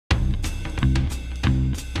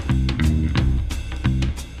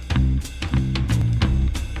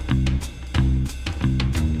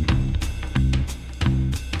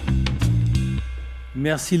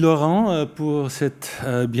Merci Laurent pour cette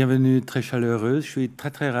bienvenue très chaleureuse. Je suis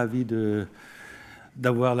très ravi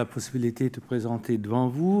d'avoir la possibilité de présenter devant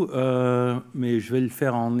vous, mais je vais le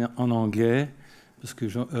faire en anglais parce que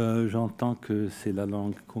j'entends que c'est la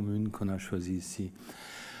langue commune qu'on a choisie ici.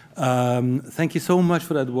 Thank you so much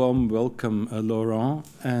for that warm welcome, Laurent,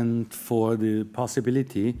 and for the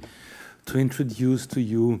possibility to introduce to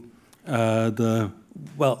you at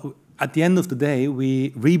the end of the day,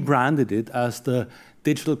 we rebranded it as the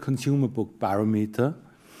Digital Consumer Book Barometer.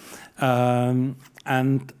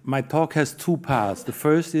 And my talk has two parts. The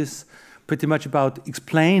first is pretty much about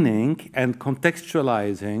explaining and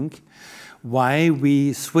contextualizing why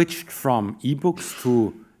we switched from ebooks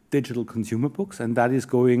to digital consumer books, and that is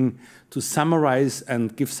going to summarize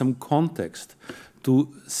and give some context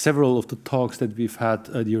to several of the talks that we've had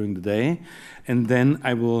during the day. And then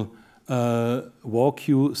I will walk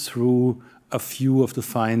you through a few of the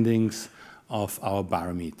findings of our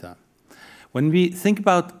barometer. When we think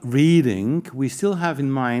about reading, we still have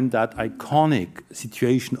in mind that iconic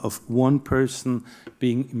situation of one person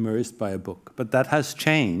being immersed by a book. But that has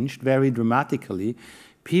changed very dramatically.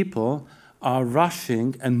 People are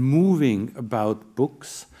rushing and moving about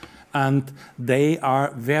books, and they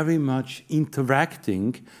are very much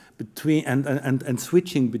interacting between and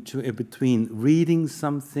switching between reading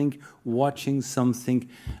something, watching something,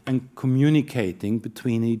 and communicating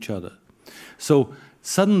between each other. So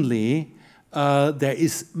suddenly there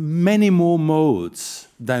is many more modes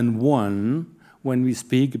than one when we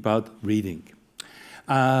speak about reading.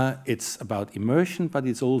 It's about immersion, but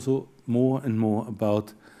it's also more and more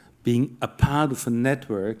about being a part of a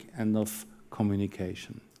network and of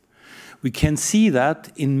communication. We can see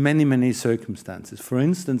that in many circumstances. For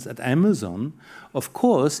instance, at Amazon, of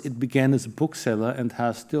course, it began as a bookseller and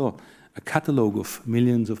has still a catalog of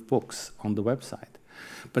millions of books on the website.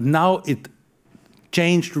 But now it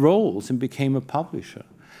changed roles and became a publisher.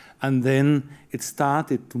 And then it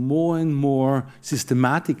started to more and more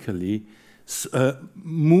systematically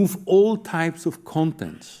move all types of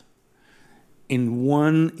contents in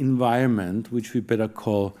one environment, which we better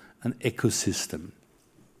call an ecosystem.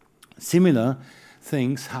 Similar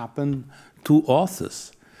things happen to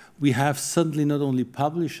authors. We have suddenly not only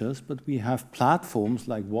publishers, but we have platforms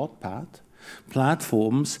like Wattpad,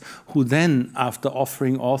 platforms who then, after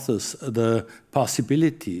offering authors the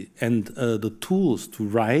possibility and the tools to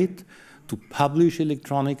write, to publish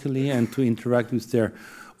electronically, and to interact with their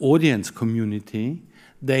audience community,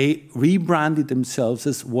 they rebranded themselves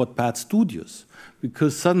as Wattpad Studios,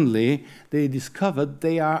 because suddenly they discovered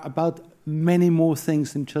they are about many more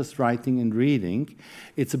things than just writing and reading.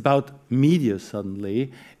 It's about media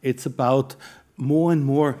suddenly. It's about more and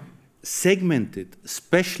more segmented,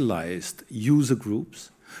 specialized user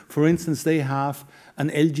groups. For instance, they have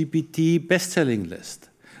an LGBT best-selling list,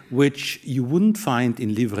 which you wouldn't find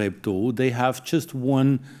in Livre Hebdo. They have just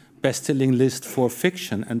one best-selling list for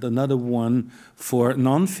fiction and another one for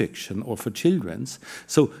non-fiction or for children's.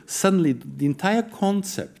 So suddenly the entire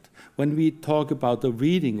concept, when we talk about a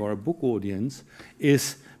reading or a book audience,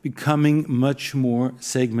 is becoming much more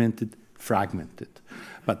segmented, fragmented.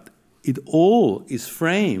 But it all is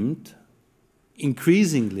framed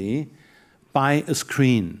increasingly by a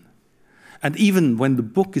screen. And even when the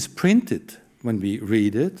book is printed, when we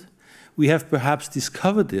read it, we have perhaps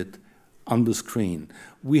discovered it on the screen.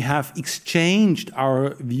 We have exchanged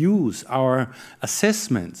our views, our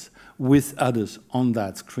assessments with others on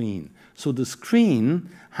that screen. So the screen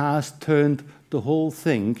has turned the whole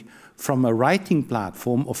thing from a writing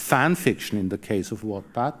platform of fan fiction, in the case of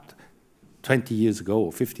Wattpad, 20 years ago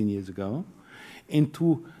or 15 years ago,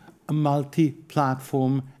 into a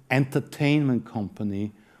multi-platform entertainment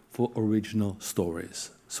company for original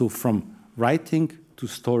stories. So from writing to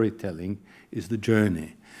storytelling is the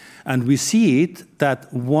journey. And we see it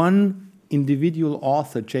that one individual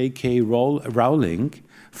author, J.K. Rowling,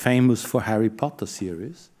 famous for Harry Potter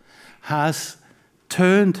series, has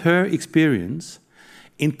turned her experience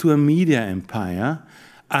into a media empire,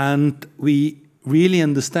 and we really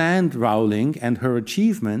understand Rowling and her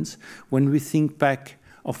achievements when we think back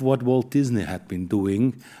of what Walt Disney had been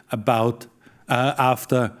doing about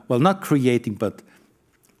after, well, not creating, but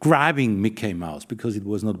grabbing Mickey Mouse, because it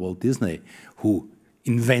was not Walt Disney who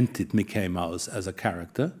invented Mickey Mouse as a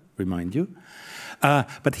character, remind you.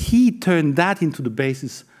 But he turned that into the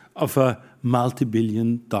basis of a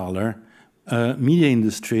multi-billion-dollar media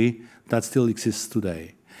industry that still exists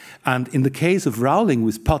today. And in the case of Rowling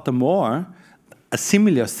with Pottermore, a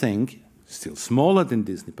similar thing, still smaller than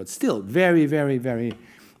Disney, but still very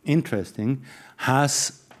interesting,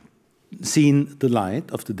 has seen the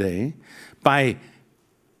light of the day by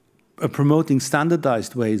promoting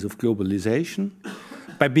standardized ways of globalization,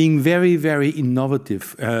 by being very, very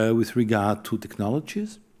innovative with regard to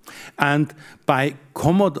technologies, and by a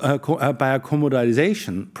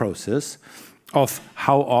commoditization process of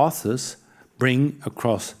how authors bring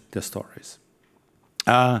across their stories.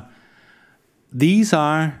 These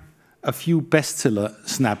are a few bestseller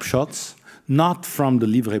snapshots, not from the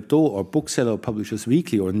Livre Hebdo or Bookseller or Publishers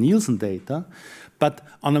Weekly or Nielsen data, but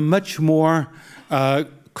on a much more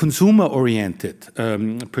consumer-oriented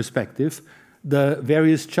perspective, the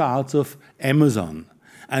various charts of Amazon.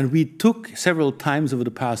 And we took several times over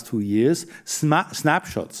the past 2 years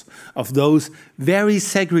snapshots of those very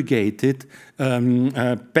segregated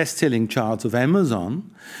best-selling charts of Amazon,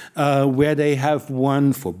 where they have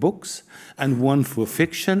one for books, and one for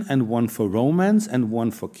fiction, and one for romance, and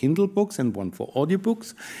one for Kindle books, and one for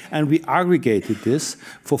audiobooks. And we aggregated this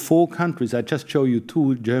for 4 countries. I just show you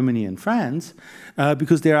 2, Germany and France,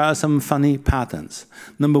 because there are some funny patterns.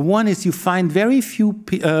 Number one is you find very few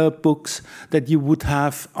books that you would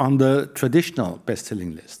have on the traditional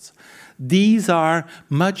best-selling lists. These are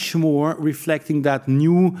much more reflecting that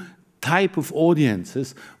new type of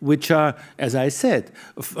audiences, which are, as I said,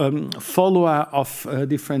 follower of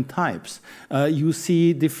different types. You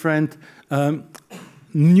see different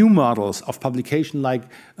new models of publication, like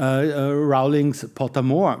Rowling's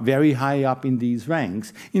Pottermore, very high up in these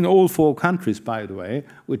ranks, in all 4 countries, by the way,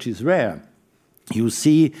 which is rare. You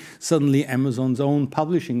see suddenly Amazon's own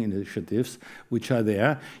publishing initiatives, which are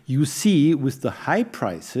there. You see, with the high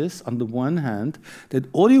prices, on the one hand,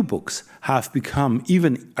 that audiobooks have become,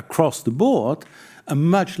 even across the board, a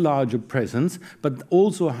much larger presence, but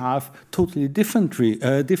also have totally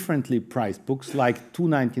differently priced books like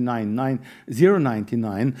 $2.99,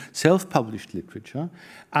 $0.99 self-published literature,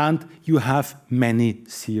 and you have many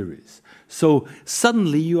series. So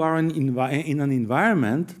suddenly you are in an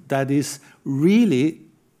environment that is really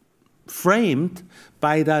framed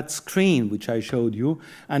by that screen which I showed you,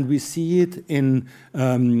 and we see it in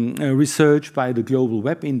research by the Global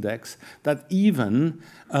Web Index that even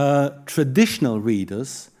traditional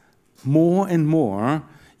readers more and more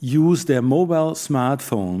use their mobile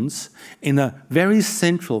smartphones in a very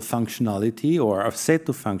central functionality or a set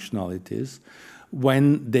of functionalities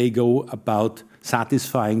when they go about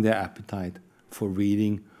satisfying their appetite for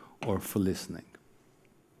reading or for listening.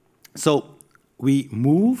 So we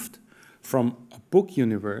moved from a book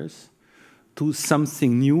universe to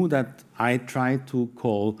something new that I try to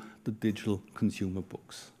call the digital consumer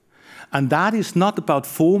books. And that is not about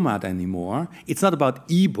format anymore. It's not about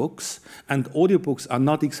e-books, and audiobooks are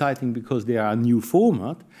not exciting because they are a new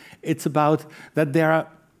format. It's about that there are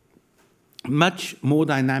much more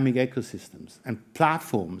dynamic ecosystems and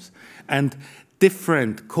platforms and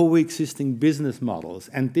different coexisting business models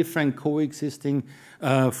and different coexisting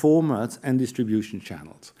formats and distribution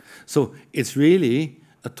channels. So it's really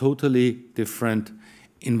a totally different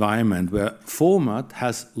environment where format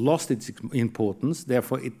has lost its importance.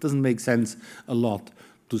 Therefore, it doesn't make sense a lot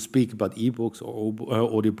to speak about ebooks or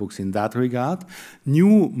audiobooks in that regard.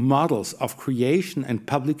 New models of creation and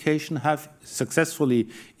publication have successfully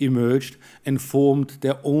emerged and formed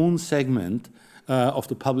their own segment of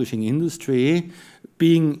the publishing industry,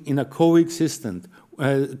 being in a coexistence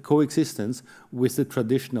with the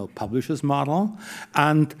traditional publishers model.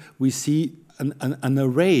 And we see an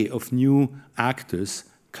array of new actors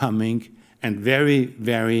coming and very,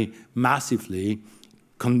 very massively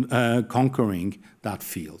conquering that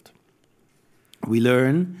field. We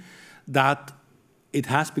learn that it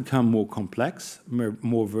has become more complex,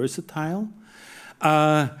 more versatile,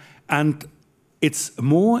 and it's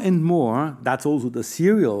more and more, that's also the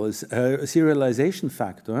serialization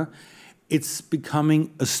factor, it's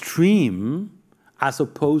becoming a stream as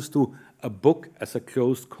opposed to a book as a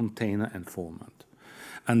closed container and format.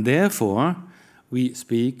 And therefore, we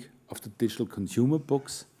speak of the digital consumer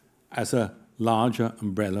books as a larger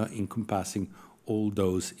umbrella encompassing all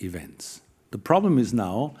those events. The problem is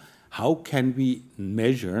now, how can we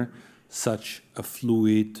measure such a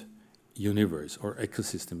fluid universe or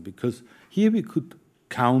ecosystem? Because here we could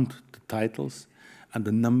count the titles and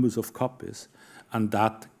the numbers of copies, and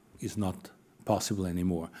that is not possible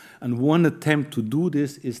anymore. And one attempt to do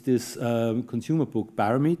this is this consumer book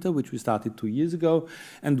Barometer, which we started 2 years ago,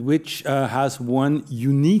 and which has one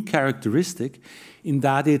unique characteristic in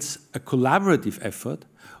that it's a collaborative effort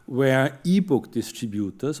where e-book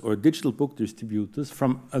distributors or digital book distributors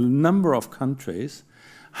from a number of countries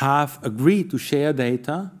have agreed to share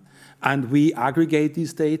data, and we aggregate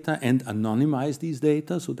these data and anonymize these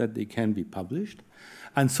data so that they can be published.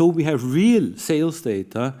 And so we have real sales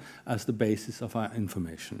data as the basis of our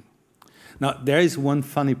information. Now, there is one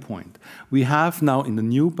funny point. We have now in the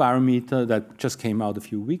new Barometer that just came out a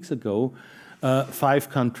few weeks ago, 5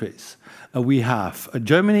 countries. We have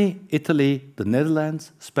Germany, Italy, the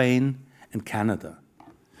Netherlands, Spain, and Canada.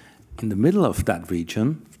 In the middle of that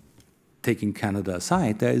region, taking Canada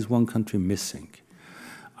aside, there is one country missing.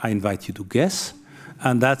 I invite you to guess,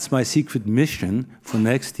 and that's my secret mission for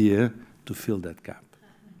next year, to fill that gap.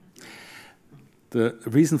 The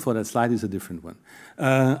reason for that slide is a different one.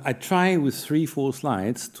 I try with 3-4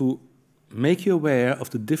 slides to make you aware of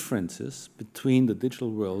the differences between the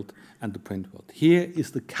digital world and the print world. Here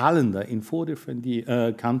is the calendar in 4 different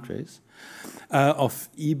countries of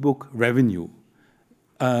ebook revenue,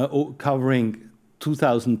 covering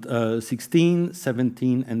 2016,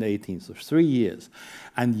 17, and 18, so 3 years.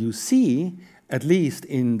 And you see, at least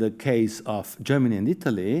in the case of Germany and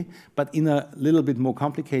Italy, but in a little bit more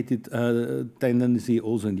complicated tendency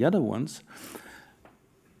also in the other ones,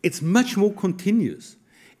 it's much more continuous.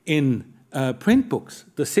 In print books,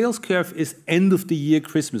 the sales curve is end of the year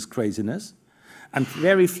Christmas craziness and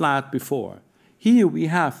very flat before. Here we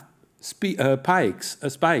have spikes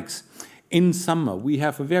in summer. We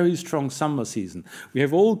have a very strong summer season. We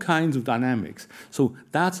have all kinds of dynamics. So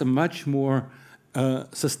that's a much more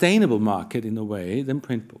sustainable market in a way than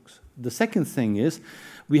print books. The second thing is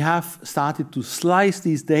we have started to slice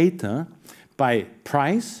these data by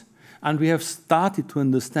price, and we have started to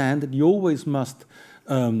understand that you always must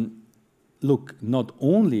look not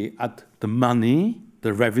only at the money,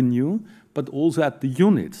 the revenue, but also at the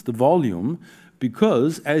units, the volume,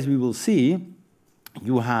 because as we will see,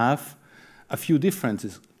 you have a few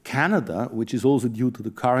differences. Canada, which is also due to the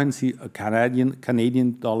currency, a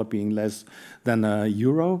Canadian dollar being less than a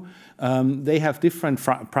euro, they have different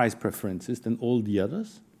price preferences than all the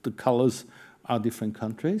others. The colors are different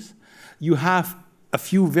countries. You have a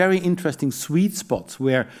few very interesting sweet spots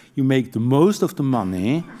where you make the most of the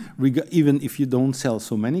money, even if you don't sell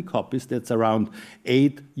so many copies. That's around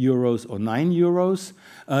 8 euros or 9 euros.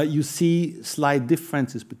 You see slight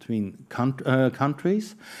differences between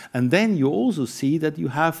countries. And then you also see that you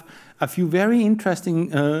have a few very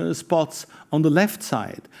interesting spots on the left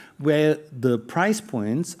side where the price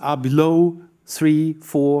points are below 3,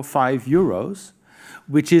 4, 5 euros,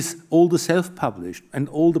 which is all the self-published and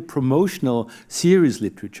all the promotional series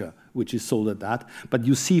literature, which is sold at that. But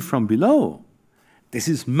you see from below, this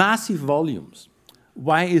is massive volumes.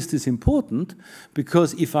 Why is this important?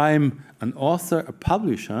 Because if I'm an author, a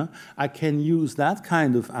publisher, I can use that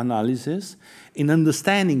kind of analysis in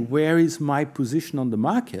understanding where is my position on the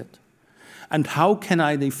market and how can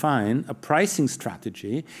I define a pricing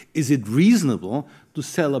strategy. Is it reasonable to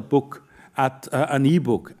sell a book at an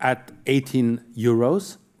ebook at 18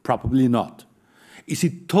 euros? Probably not. Is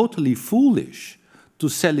it totally foolish to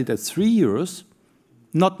sell it at 3 euros?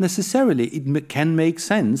 Not necessarily. It can make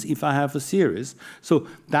sense if I have a series. So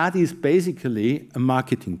that is basically a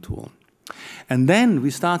marketing tool. And then we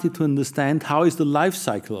started to understand how is the life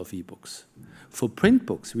cycle of ebooks. For print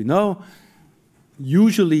books, we know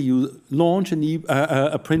usually you launch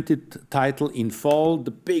a printed title in fall,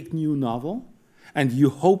 the big new novel, and you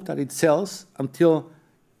hope that it sells until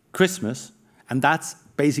Christmas, and that's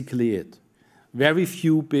basically it. Very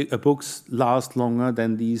few books last longer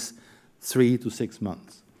than these 3 to 6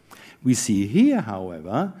 months. We see here,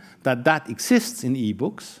 however, that that exists in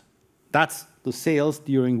ebooks. That's the sales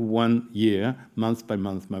during 1 year, month by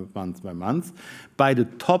month, month by month, by the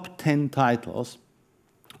top 10 titles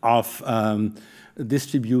of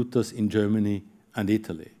distributors in Germany and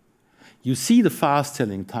Italy. You see the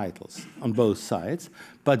fast-selling titles on both sides,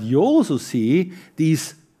 but you also see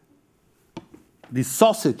these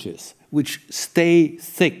sausages which stay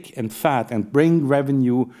thick and fat and bring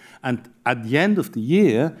revenue, and at the end of the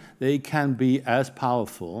year, they can be as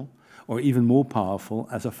powerful or even more powerful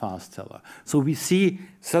as a fast seller. So we see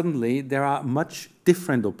suddenly there are much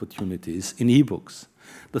different opportunities in ebooks.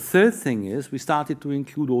 The third thing is we started to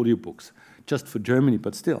include audiobooks, just for Germany,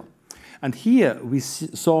 but still. And here we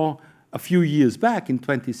saw a few years back in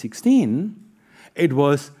 2016, it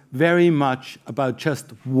was very much about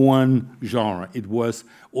just one genre. It was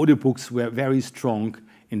audiobooks were very strong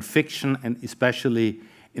in fiction and especially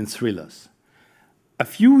in thrillers. A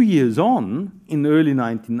few years on, in early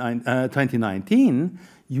 2019,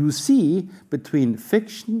 you see between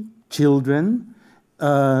fiction, children,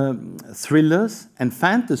 thrillers, and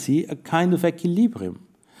fantasy a kind of equilibrium.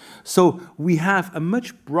 So we have a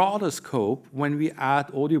much broader scope when we add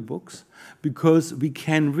audiobooks because we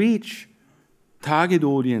can reach target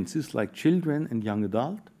audiences like children and young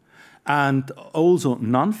adult and also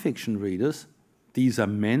non-fiction readers. These are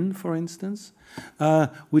men, for instance,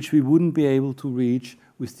 which we wouldn't be able to reach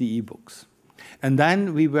with the e-books. And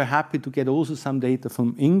then we were happy to get also some data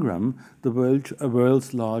from Ingram, the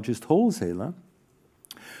world's largest wholesaler,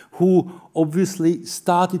 who obviously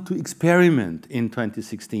started to experiment in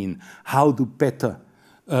 2016 how to better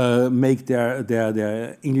make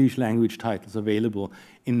their English language titles available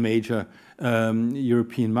in major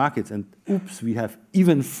European markets. And oops, we have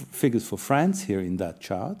even figures for France here in that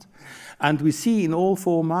chart. And we see in all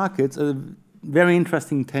 4 markets a very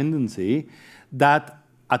interesting tendency that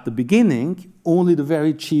at the beginning, only the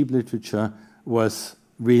very cheap literature was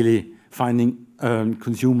really finding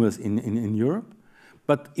consumers in Europe.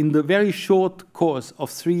 But in the very short course of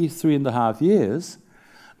 3.5 years,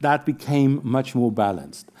 that became much more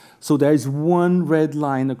balanced. So there is one red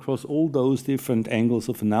line across all those different angles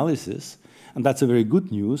of analysis, and that's a very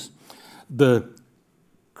good news. The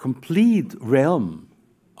complete realm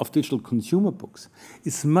of digital consumer books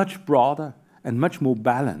is much broader and much more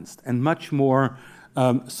balanced and much more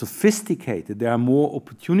sophisticated. There are more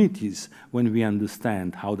opportunities when we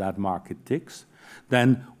understand how that market ticks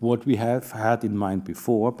than what we have had in mind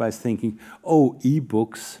before by thinking, oh,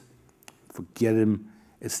 e-books, forget them,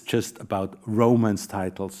 it's just about romance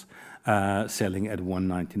titles selling at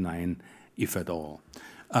 $1.99, if at all.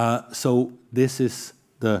 So this is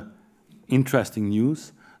the interesting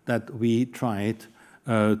news that we tried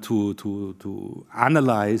to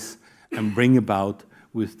analyze and bring about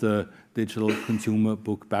with the Digital Consumer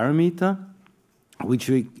Book Barometer, which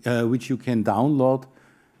you can download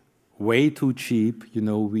way too cheap. You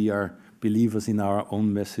know, we are believers in our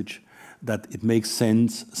own message that it makes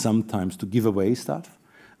sense sometimes to give away stuff.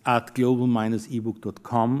 At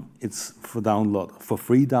global-ebook.com, it's for download, for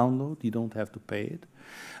free download. You don't have to pay it.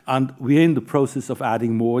 And we're in the process of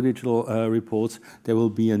adding more digital reports. There will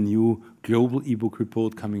be a new global ebook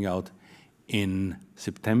report coming out in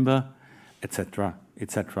September, etc.,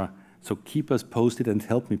 etc. So keep us posted and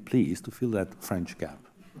help me, please, to fill that French gap.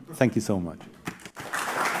 Thank you so much.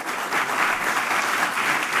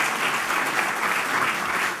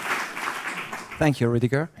 Thank you,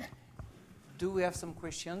 Rüdiger. Do we have some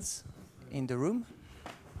questions in the room?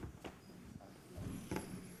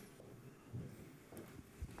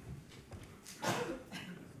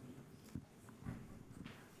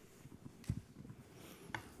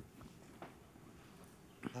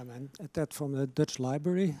 I'm Ted from the Dutch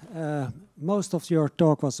Library. Most of your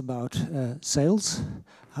talk was about sales.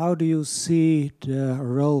 How do you see the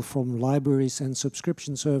role from libraries and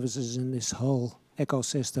subscription services in this whole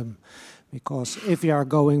ecosystem? Because if you are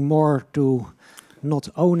going more to not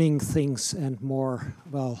owning things and more,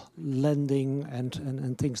 well, lending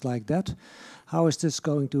and things like that, how is this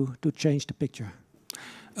going to change the picture?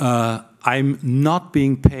 I'm not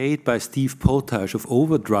being paid by Steve Potash of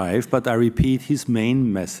Overdrive, but I repeat his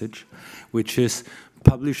main message, which is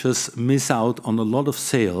publishers miss out on a lot of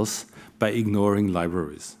sales by ignoring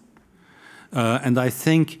libraries. And I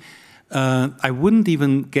think I wouldn't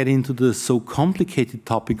even get into the so complicated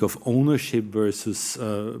topic of ownership versus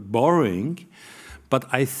borrowing, but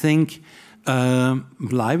I think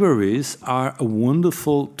libraries are a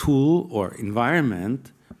wonderful tool or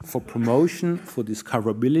environment for promotion, for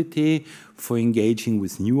discoverability, for engaging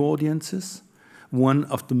with new audiences. One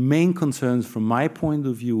of the main concerns from my point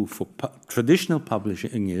of view for traditional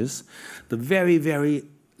publishing is the very, very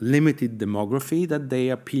limited demography that they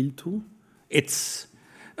appeal to. It's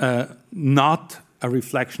not a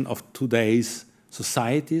reflection of today's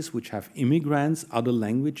societies, which have immigrants, other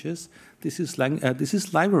languages. This is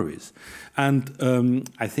libraries. And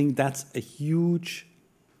I think that's a huge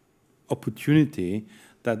opportunity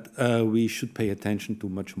that we should pay attention to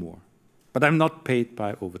much more. But I'm not paid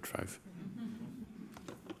by Overdrive.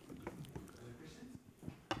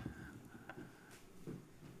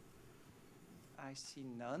 I see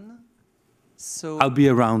none. So I'll be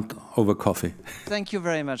around over coffee. thank you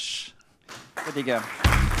very much, Rüdiger.